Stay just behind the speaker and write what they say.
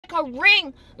like a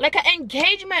ring, like an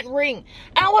engagement ring.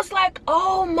 And I was like,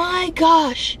 oh my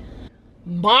gosh,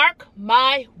 mark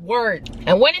my word.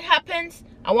 And when it happens,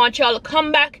 I want y'all to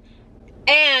come back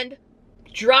and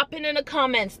drop it in the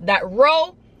comments that,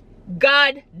 Ro,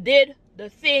 God did the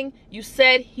thing you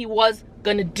said he was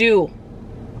gonna do,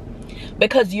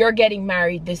 because you're getting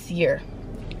married this year.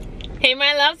 Hey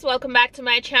my loves, welcome back to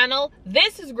my channel.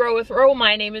 This is Grow with Ro.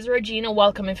 My name is Regina.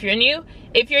 Welcome if you're new.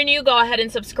 If you're new, go ahead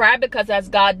and subscribe, because as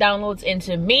God downloads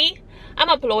into me, I'm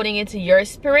uploading into your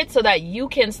spirit so that you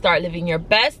can start living your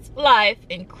best life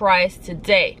in Christ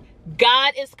today.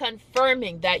 God is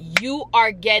confirming that you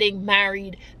are getting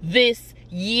married this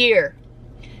year.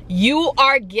 You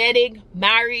are getting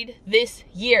married this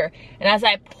year. And as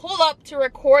I pull up to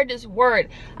record this word,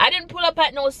 I didn't pull up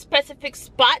at no specific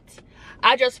spot.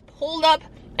 I just pulled up,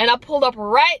 and I pulled up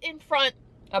right in front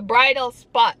a bridal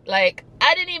spot. Like,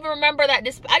 I didn't even remember that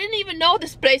I didn't even know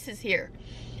this place is here.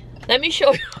 Let me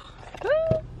show you.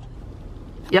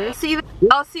 Y'all see that?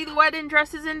 Y'all see the wedding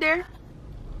dresses in there?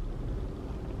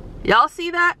 Y'all see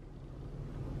that?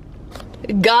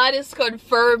 God is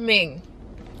confirming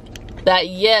that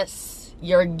yes,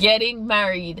 you're getting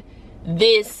married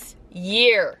this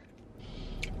year.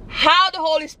 How the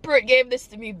Holy Spirit gave this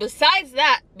to me, besides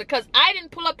that, because I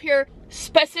didn't pull up here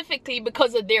specifically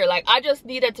because of there. Like, I just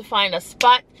needed to find a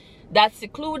spot that's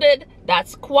secluded,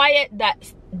 that's quiet,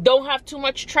 that don't have too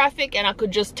much traffic, and I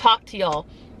could just talk to y'all.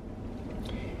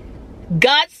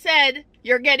 God said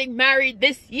you're getting married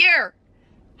this year.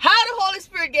 How the Holy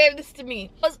Spirit gave this to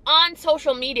me? I was on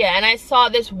social media and I saw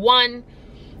this one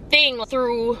thing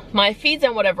through my feeds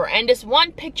and whatever, and this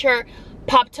one picture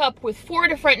popped up with 4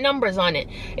 different numbers on it.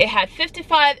 It had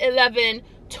 55, 11,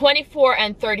 24,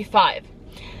 and 35.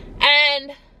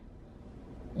 And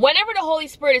whenever the Holy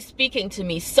Spirit is speaking to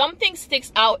me, something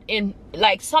sticks out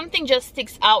something just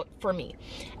sticks out for me.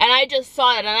 And I just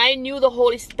saw it, and I knew the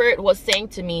Holy Spirit was saying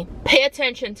to me, pay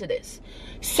attention to this.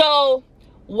 So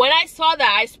when I saw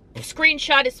that, I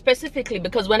screenshot it specifically,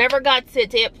 because whenever God said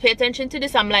pay attention to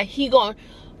this, I'm like, he gonna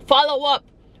follow up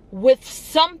with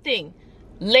something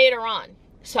later on.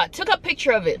 So I took a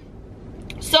picture of it.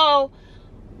 So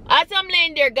as I'm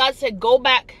laying there, God said, go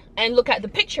back and look at the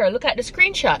picture, look at the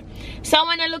screenshot. So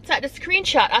when I looked at the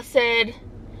screenshot, I said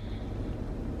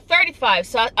 35.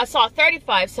 So I saw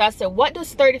 35. So I said, what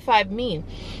does 35 mean?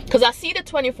 Because I see the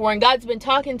 24, and God's been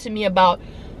talking to me about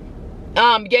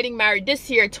getting married this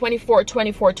year, 24,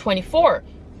 24, 24.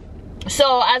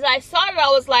 So as I saw it, I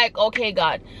was like, okay,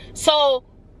 God. So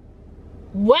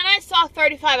when I saw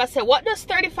 35, I said, what does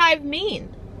 35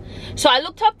 mean? So I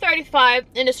looked up 35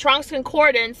 in the Strong's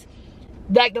Concordance.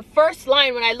 Like, the first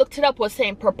line when I looked it up was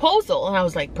saying proposal. And I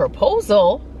was like,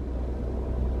 proposal?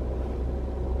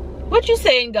 What you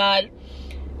saying, God?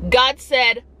 God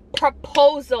said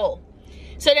proposal.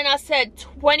 So then I said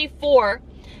 24.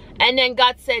 And then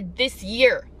God said this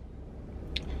year.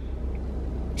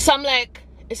 So I'm like,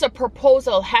 it's a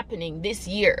proposal happening this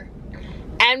year.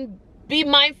 And be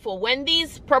mindful, when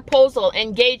these proposal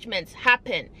engagements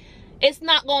happen, it's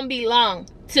not gonna be long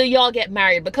till y'all get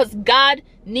married, because God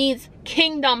needs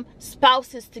kingdom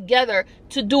spouses together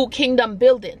to do kingdom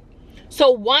building. So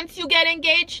once you get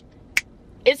engaged,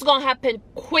 it's gonna happen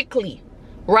quickly,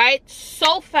 right?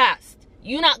 So fast.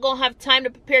 You're not gonna have time to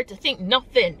prepare to think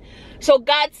nothing. So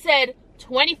God said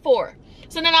 24.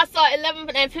 So then I saw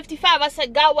 11 and 55. I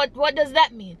said, God, what does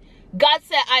that mean? God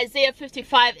said Isaiah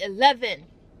 55, 11.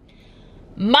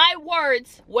 My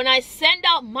words, when I send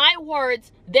out my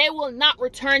words, they will not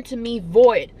return to me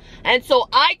void. And so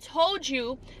I told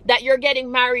you that you're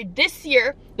getting married this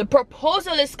year. The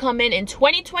proposal is coming in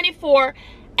 2024,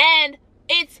 and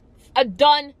it's a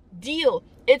done deal.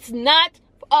 It's not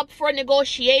up for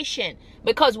negotiation,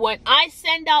 because when I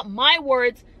send out my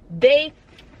words, they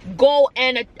go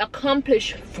and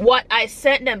accomplish what I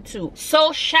sent them to.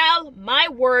 So shall my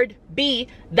word be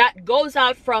that goes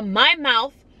out from my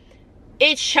mouth.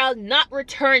 It shall not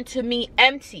return to me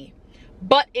empty,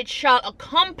 but it shall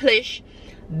accomplish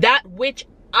that which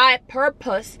I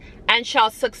purpose, and shall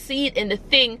succeed in the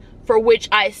thing for which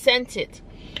I sent it.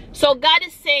 So God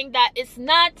is saying that it's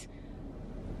not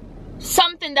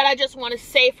something that I just want to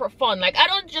say for fun. Like, I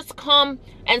don't just come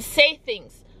and say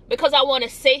things because I want to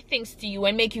say things to you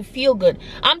and make you feel good.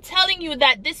 I'm telling you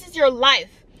that this is your life.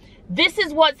 This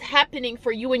is what's happening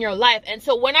for you in your life. And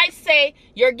so when I say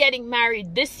you're getting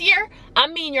married this year, I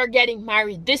mean you're getting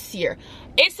married this year.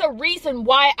 It's a reason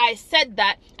why I said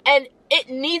that, and it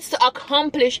needs to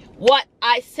accomplish what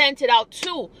I sent it out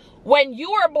to. When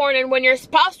you were born and when your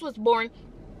spouse was born,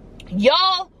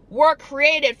 y'all were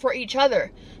created for each other.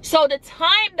 So the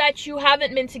time that you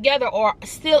haven't been together or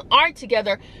still aren't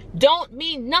together don't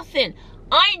mean nothing.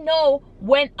 I know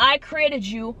when I created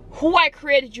you, who I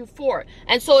created you for.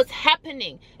 And so it's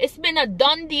happening. It's been a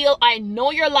done deal. I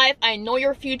know your life. I know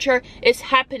your future. It's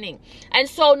happening. And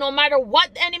so no matter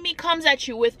what the enemy comes at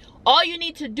you with, all you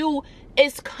need to do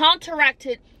is counteract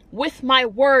it with my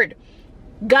word.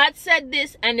 God said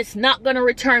this, and it's not going to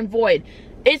return void.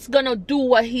 It's going to do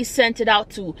what he sent it out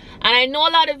to. And I know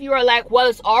a lot of you are like, well,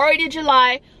 it's already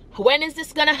July. When is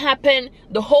this going to happen?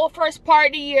 The whole first part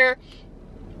of the year.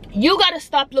 You got to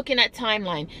stop looking at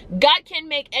timeline. God can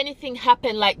make anything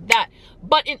happen like that.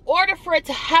 But in order for it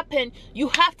to happen, you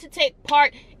have to take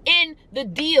part in the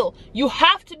deal. You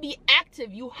have to be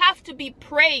active. You have to be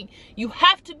praying. You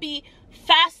have to be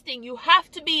fasting. You have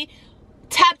to be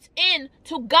tapped in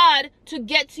to God to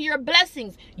get to your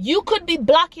blessings. You could be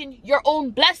blocking your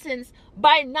own blessings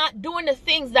by not doing the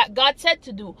things that God said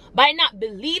to do, by not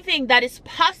believing that it's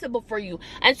possible for you.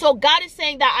 And so God is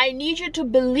saying that I need you to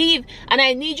believe, and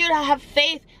I need you to have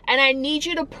faith, and I need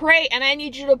you to pray, and I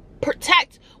need you to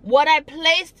protect what I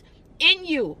placed in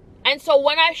you. And so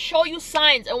when I show you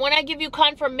signs and when I give you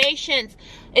confirmations,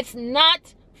 it's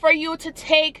not for you to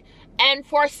take and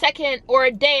for a second or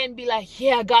a day and be like,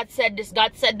 yeah, God said this,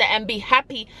 God said that, and be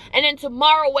happy. And then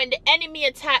tomorrow when the enemy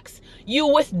attacks you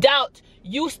with doubt,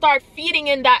 you start feeding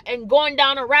in that and going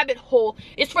down a rabbit hole.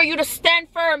 It's for you to stand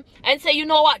firm and say, you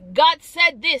know what? God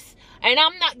said this, and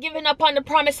I'm not giving up on the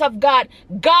promise of God.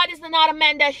 God is not a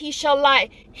man that he shall lie.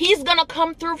 He's going to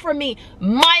come through for me.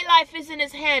 My life is in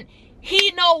his hand.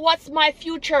 He knows what's my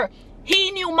future.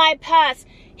 He knew my past.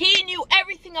 He knew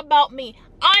everything about me.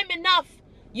 I'm enough.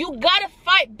 You gotta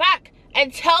fight back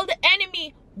and tell the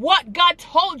enemy what God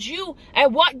told you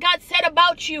and what God said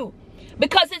about you,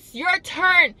 because it's your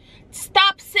turn.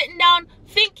 Stop sitting down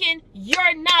thinking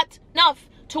you're not enough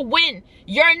to win.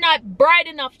 You're not bright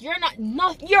enough. You're not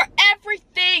enough. You're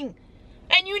everything.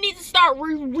 And you need to start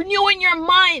renewing your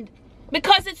mind,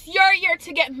 because it's your year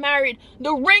to get married.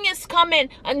 The ring is coming.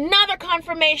 Another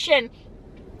confirmation.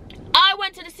 I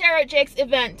went to the Sarah Jakes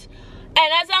event,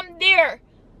 and as I'm there,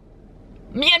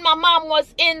 me and my mom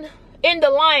was in the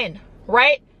line,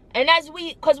 right? And as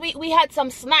because we had some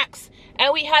snacks,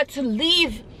 and we had to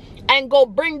leave and go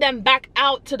bring them back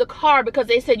out to the car because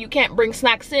they said you can't bring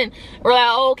snacks in. We're like,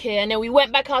 oh, okay. And then we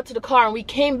went back out to the car and we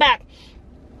came back.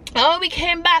 And when we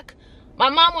came back, my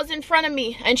mom was in front of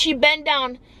me and she bent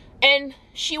down and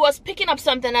she was picking up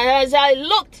something. And as I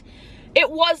looked, it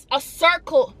was a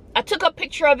circle. I took a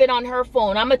picture of it on her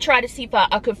phone. I'm going to try to see if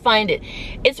I could find it.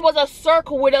 It was a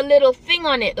circle with a little thing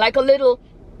on it, like a little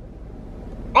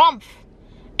umph.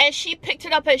 And she picked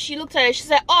it up and she looked at it. She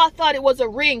said, oh, I thought it was a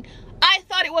ring. I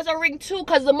thought it was a ring too,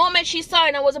 because the moment she saw it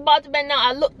and I was about to bend down,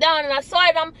 I looked down and I saw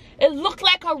it. It looked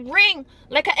like a ring,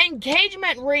 like an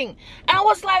engagement ring. And I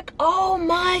was like, oh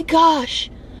my gosh.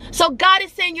 So God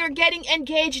is saying you're getting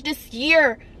engaged this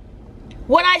year.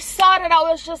 When I saw that, I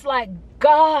was just like,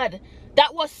 God,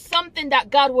 that was something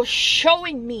that God was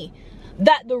showing me,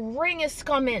 that the ring is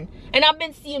coming. And I've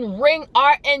been seeing ring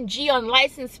RNG on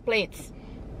license plates.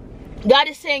 God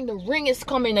is saying the ring is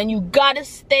coming and you got to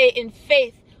stay in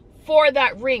faith for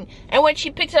that ring. And when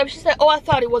she picked it up, she said, oh, I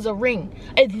thought it was a ring.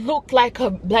 It looked like a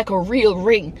real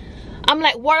ring. I'm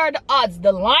like, what are the odds?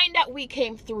 The line that we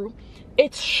came through,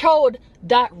 it showed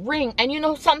that ring. And you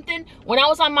know something? When I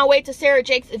was on my way to Sarah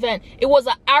Jakes' event, it was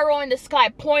an arrow in the sky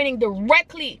pointing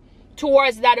directly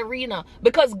towards that arena,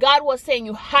 because God was saying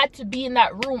you had to be in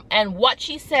that room. And what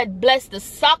she said blessed the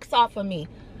socks off of me.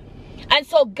 And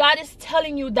so God is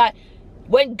telling you that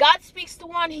when God speaks to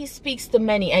one, he speaks to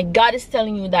many. And God is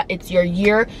telling you that it's your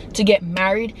year to get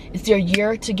married. It's your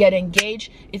year to get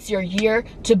engaged. It's your year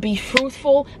to be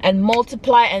fruitful and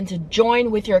multiply and to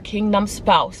join with your kingdom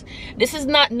spouse. This is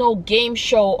not no game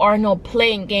show or no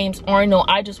playing games or no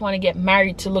I just want to get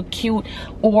married to look cute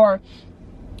or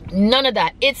none of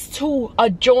that. It's to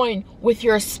join with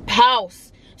your spouse,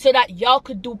 so that y'all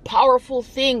could do powerful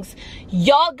things.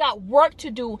 Y'all got work to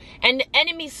do, and the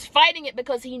enemy's fighting it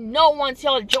because he know once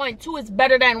y'all join, two is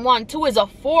better than one. Two is a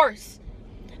force.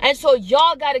 And so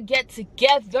y'all got to get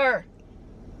together,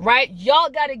 right? Y'all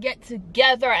got to get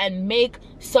together and make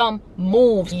some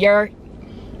moves.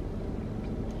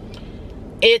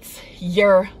 It's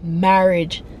your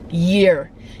marriage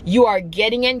year. You are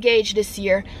getting engaged this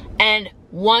year, and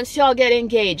once y'all get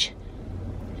engaged,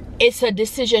 it's a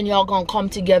decision y'all gonna come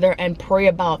together and pray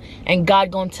about, and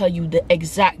God gonna tell you the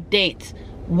exact date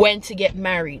when to get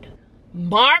married.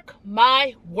 Mark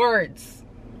my words.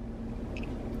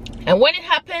 And when it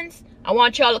happens, I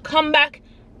want y'all to come back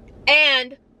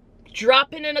and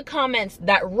drop it in the comments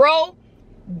that, Ro,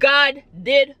 God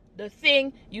did the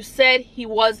thing you said he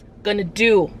was gonna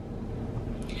do,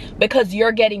 because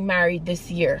you're getting married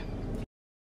this year.